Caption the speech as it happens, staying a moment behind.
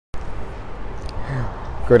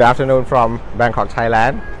Good afternoon from Bangkok,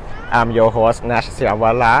 Thailand. I'm your host Nash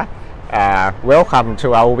Siamwala. Welcome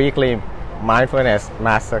to our weekly Mindfulness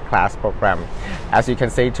MasterClass program. As you can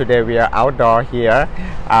see, today we are outdoor here.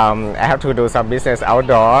 I have to do some business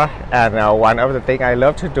outdoor, and one of the things I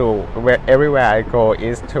love to do everywhere I go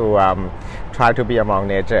is to try to be among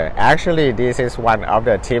nature. Actually, this is one of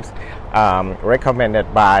the tips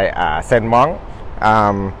recommended by Zen monk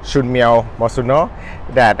Shunmyo Mosuno,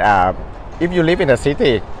 that if you live in a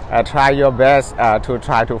city, try your best to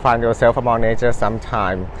try to find yourself among nature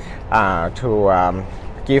sometime to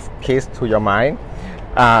give peace to your mind.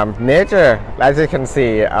 Nature, as you can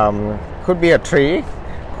see, could be a tree,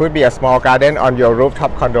 could be a small garden on your rooftop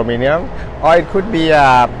condominium, or it could be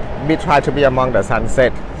try to be among the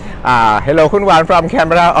sunset. Hello, Khun Wan from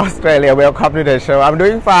Canberra, Australia. Welcome to the show. I'm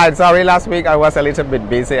doing fine. Sorry, last week I was a little bit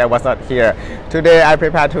busy. I was not here. Today I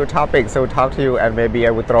prepared 2 topics to talk to you, and maybe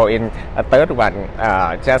I will throw in a third one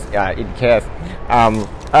just in case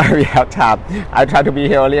we have time. I try to be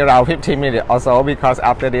here only around 15 minutes or so, because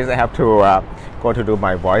after this I have to go to do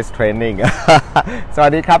my voice training. สวั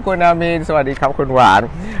สดีครับคุณอามีน สวัสดีครับคุณหวาน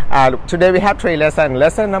Today we have 3 lessons.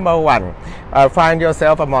 Lesson number 1, find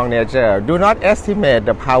yourself among nature. Do not estimate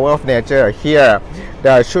the power of nature. Here,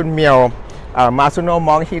 the Shunmyo Masuno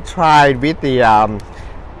monk, he tried with the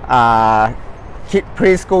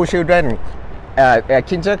preschool children,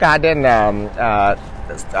 kindergarten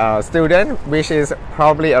student, which is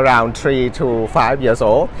probably around 3 to 5 years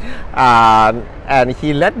old, and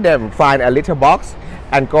he let them find a little box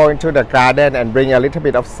and go into the garden and bring a little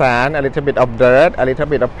bit of sand, a little bit of dirt, a little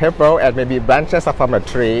bit of pebble, and maybe branches from a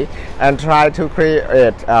tree, and try to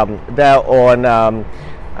create their own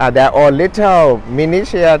little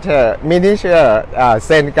miniature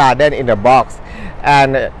Zen garden in the box.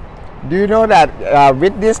 And do you know that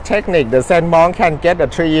with this technique, the Zen monk can get a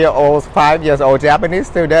 3-year-old, 5-year-old Japanese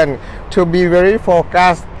student to be very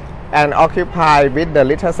focused and occupied with the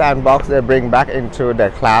little sandbox they bring back into the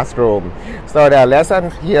classroom. So the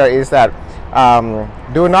lesson here is that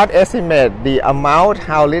do not estimate the amount,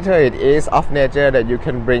 how little it is of nature that you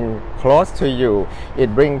can bring close to you.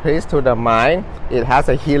 It brings peace to the mind. It has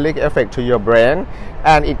a healing effect to your brain,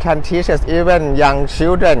 and it can teach us, even young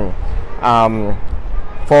children,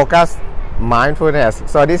 focus mindfulness.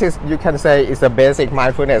 So this is, you can say, is a basic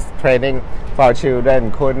mindfulness training for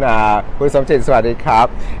children. คุณสมจิต สวัสดีครับ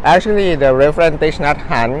Actually, the Reverend Thich Nhat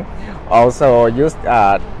Hanh also used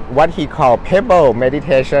what he called pebble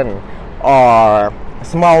meditation, or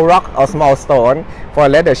small rock or small stone, for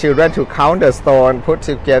let the children to count the stone put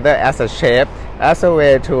together as a shape, as a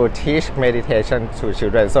way to teach meditation to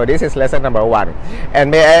children. So this is lesson number 1. And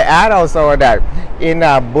may I add also that in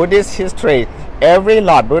Buddhist history, every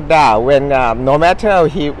Lord Buddha, when no matter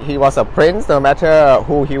he was a prince, no matter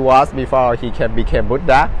who he was before he became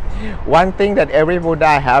Buddha, one thing that every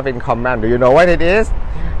Buddha have in common, do you know what it is?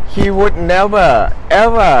 He would never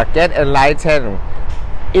ever get enlightened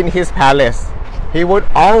in his palace. He would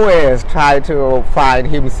always try to find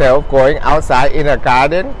himself going outside in a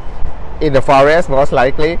garden, in the forest most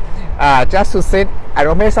likely, just to sit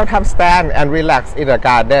and maybe sometimes stand and relax in the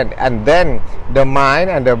garden, and then the mind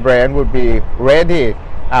and the brain would be ready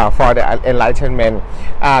for the enlightenment.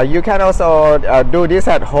 You can also do this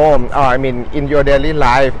at home, or in your daily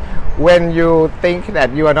life. When you think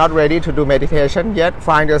that you are not ready to do meditation yet,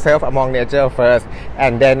 find yourself among nature first,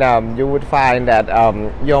 and then you would find that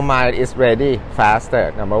your mind is ready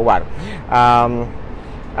faster. Number 1.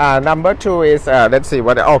 Number 2 is let's see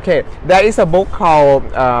what. Okay, there is a book called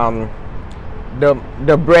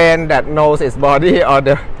the brain that knows its body, or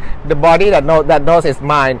the body that knows its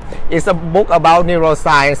mind. It's a book about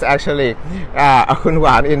neuroscience, actually. Khun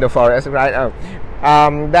Wan in the forest, right?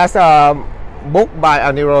 That's a book by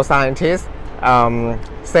a neuroscientist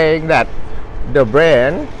saying that the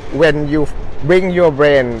brain, when you bring your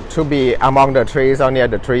brain to be among the trees or near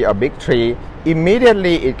the tree, a big tree,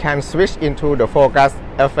 immediately it can switch into the focus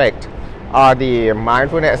effect or the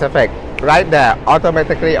mindfulness effect right there,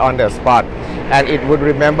 automatically on the spot, and it would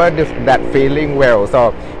remember that feeling well.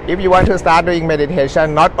 So if you want to start doing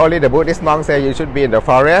meditation, not only the Buddhist monks say you should be in the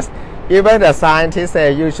forest, even the scientists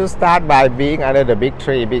say you should start by being under the big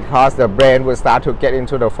tree, because the brain will start to get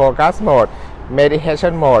into the focus mode,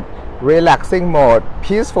 meditation mode, relaxing mode,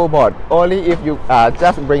 peaceful mode, only if you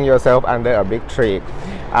just bring yourself under a big tree.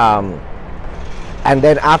 And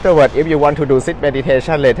then afterward, if you want to do sit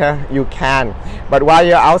meditation later, you can. But while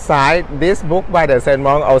you're outside, this book by the Zen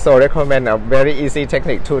monk also recommend a very easy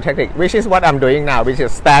technique, 2 techniques, which is what I'm doing now, which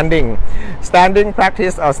is standing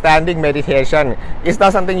practice or standing meditation. It's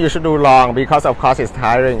not something you should do long, because of course it's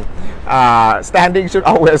tiring. Standing should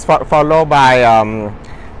always follow by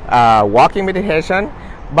walking meditation.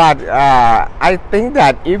 But I think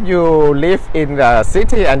that if you live in the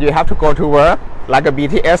city and you have to go to work, like a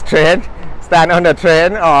BTS train, stand on the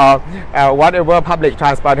train or whatever public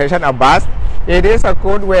transportation or bus, it is a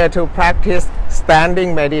good way to practice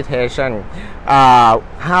standing meditation.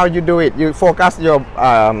 How you do it? You focus your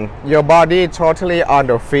body totally on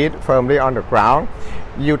the feet, firmly on the ground.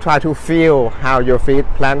 You try to feel how your feet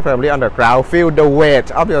plant firmly on the ground. Feel the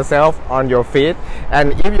weight of yourself on your feet.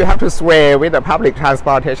 And if you have to sway with the public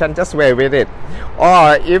transportation, just sway with it.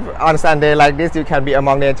 Or if on Sunday like this, you can be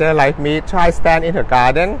among nature like me. Try stand in the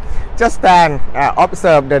garden. Just stand,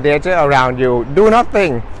 observe the nature around you. Do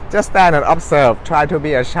nothing. Just stand and observe. Try to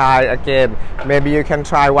be a shy again. Maybe you can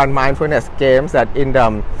try one mindfulness games that in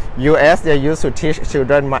the US they used to teach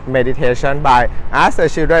children meditation by ask the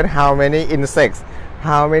children how many insects,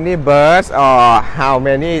 how many birds or how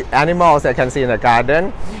many animals you can see in the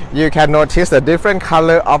garden. You can notice the different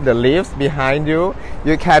color of the leaves behind you.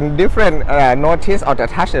 You can notice or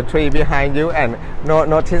touch the tree behind you and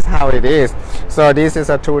notice how it is. So this is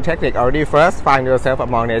a true technique already. First, find yourself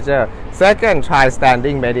among nature. Second, try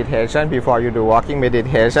standing meditation before you do walking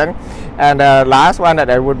meditation. And the last one that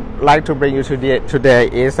I would like to bring you today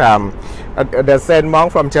is the Zen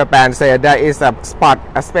monk from Japan said there is a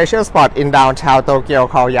special spot in downtown Tokyo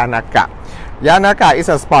called Yanaka. Yanaka is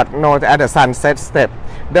a spot known as the sunset step.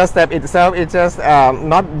 The step itself is just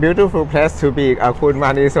not beautiful place to be Kun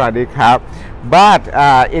Mani Swadikap. But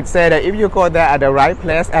it said that if you go there at the right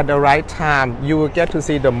place at the right time, you will get to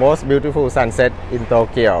see the most beautiful sunset in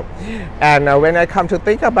Tokyo. And when I come to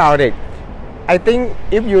think about it, I think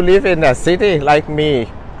if you live in a city like me,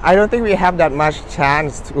 I don't think we have that much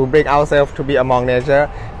chance to bring ourselves to be among nature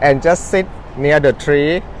and just sit near the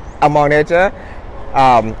tree among nature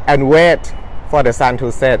and wait for the sun to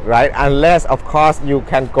set, right? Unless, of course, you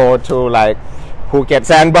can go to like Phuket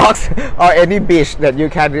Sandbox or any beach that you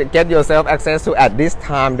can get yourself access to at this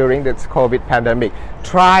time during the COVID pandemic.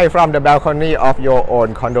 Try from the balcony of your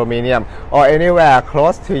own condominium or anywhere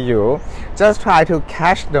close to you. Just try to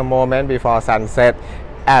catch the moment before sunset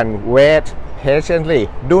and wait patiently.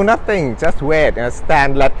 Do nothing, just wait and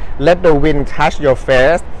stand. Let the wind touch your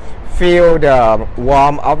face. Feel the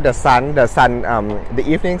warmth of the sun, the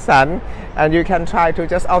evening sun, and you can try to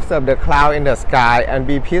just observe the cloud in the sky and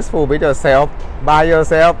be peaceful with yourself, by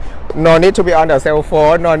yourself. No need to be on the cell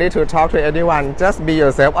phone, no need to talk to anyone, just be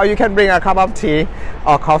yourself. Or you can bring a cup of tea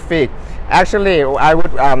or coffee. Actually, I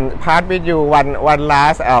would part with you one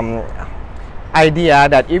last idea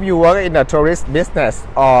that if you work in a tourist business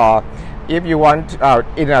or if you want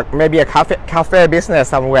maybe a cafe business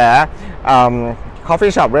somewhere,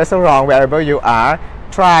 coffee shop, restaurant, wherever you are,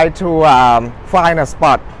 try to find a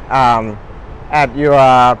spot at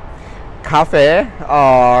your cafe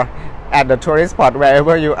or at the tourist spot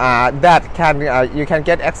wherever you are that you can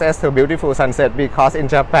get access to beautiful sunset. Because in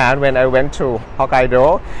Japan, when I went to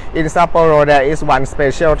Hokkaido, in Sapporo there is one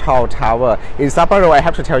special tall tower. In Sapporo, I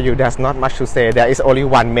have to tell you, there's not much to say. There is only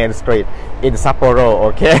one main street in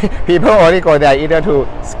Sapporo, okay? People only go there either to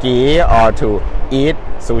ski or to eat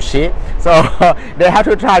sushi. So they have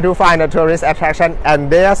to try to find a tourist attraction,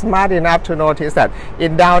 and they are smart enough to notice that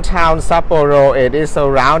in downtown Sapporo it is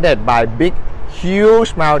surrounded by big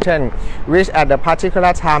huge mountain, which at the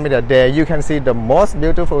particular time in the day you can see the most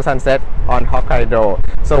beautiful sunset on Hokkaido.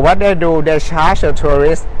 So what they do, they charge the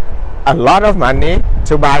tourists a lot of money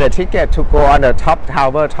to buy the ticket to go on the top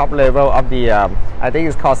tower, top level of the I think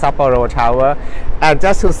it's called Sapporo Tower, and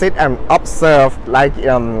just to sit and observe, like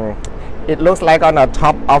it looks like on the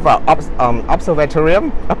top of a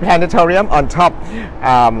observatorium, a planetarium on top,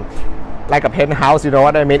 like a penthouse, you know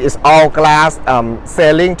what I mean? It's all glass,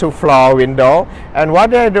 ceiling to floor window. And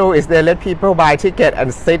what they do is they let people buy ticket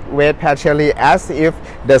and wait patiently as if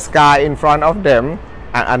the sky in front of them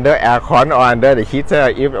under aircon or under the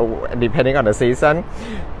heater, depending on the season,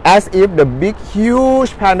 as if the big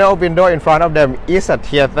huge panel window in front of them is a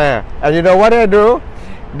theater. And you know what they do?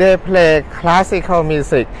 They play classical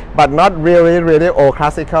music, but not really old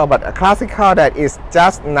classical, but a classical that is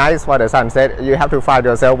just nice for the sunset. You have to find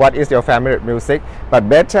yourself what is your favorite music, but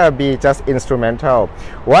better be just instrumental.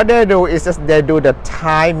 What they do is just they do the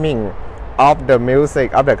timing of the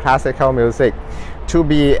music, of the classical music, to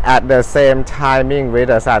be at the same timing with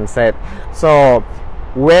the sunset. So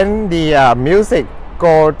when the music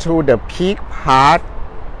go to the peak part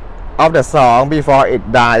of the song before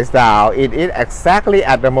it dies down, it is exactly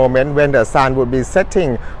at the moment when the sun would be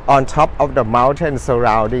setting on top of the mountain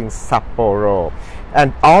surrounding Sapporo.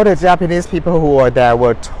 And all the Japanese people who were there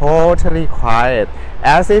were totally quiet,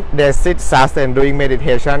 as if they sit sazen doing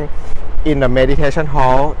meditation in the meditation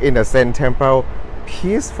hall in the Zen temple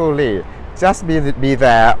peacefully. Just be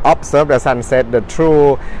there, observe the sunset, the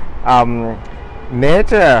true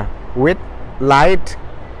nature with light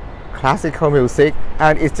classical music,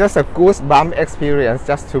 and it's just a goosebump experience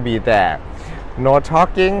just to be there. No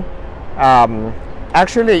talking.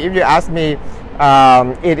 Actually, if you ask me,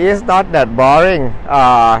 it is not that boring.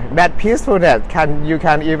 That peacefulness you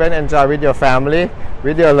can even enjoy with your family,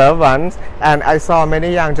 with your loved ones. And I saw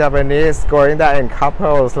many young Japanese going there in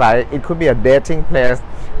couples. Like it could be a dating place,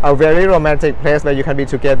 a very romantic place where you can be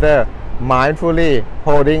together mindfully,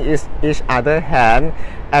 holding each other's hand,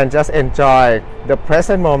 and just enjoy the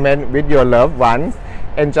present moment with your loved ones.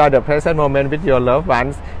 Enjoy the present moment with your loved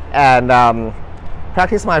ones, and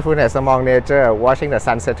practice mindfulness among nature, watching the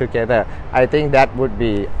sunset together. I think that would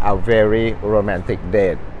be a very romantic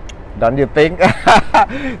date. Don't you think?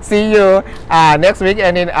 See you next week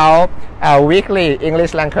and in our weekly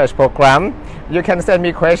English language program. You can send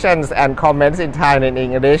me questions and comments in Thai and in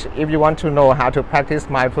English if you want to know how to practice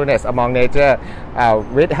mindfulness among nature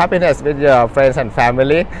with happiness with your friends and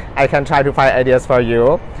family. I can try to find ideas for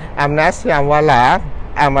you. I'm Nash Yamwala.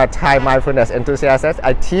 I'm a Thai mindfulness enthusiast.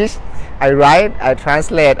 I teach, I write, I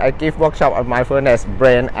translate, I give workshop on mindfulness,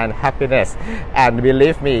 brain and happiness. And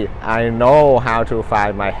believe me, I know how to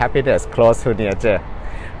find my happiness close to nature.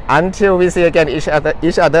 Until we see again each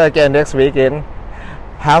other again next weekend,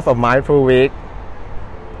 have a mindful week.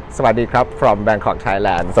 สวัสดีครับ from Bangkok,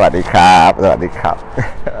 Thailand สวัสดีครับสวัสดีครับ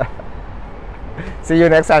See you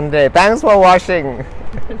next Sunday. Thanks for watching.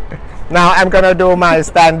 Now I'm gonna do my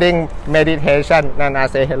standing meditation. Nana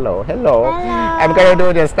say hello. Hello. I'm gonna do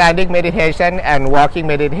the standing meditation and walking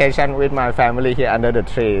meditation with my family here under the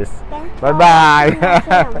trees. Bye bye.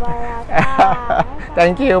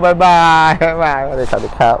 Thank you. Bye bye. Bye bye. สวัสดี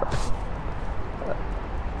ครับ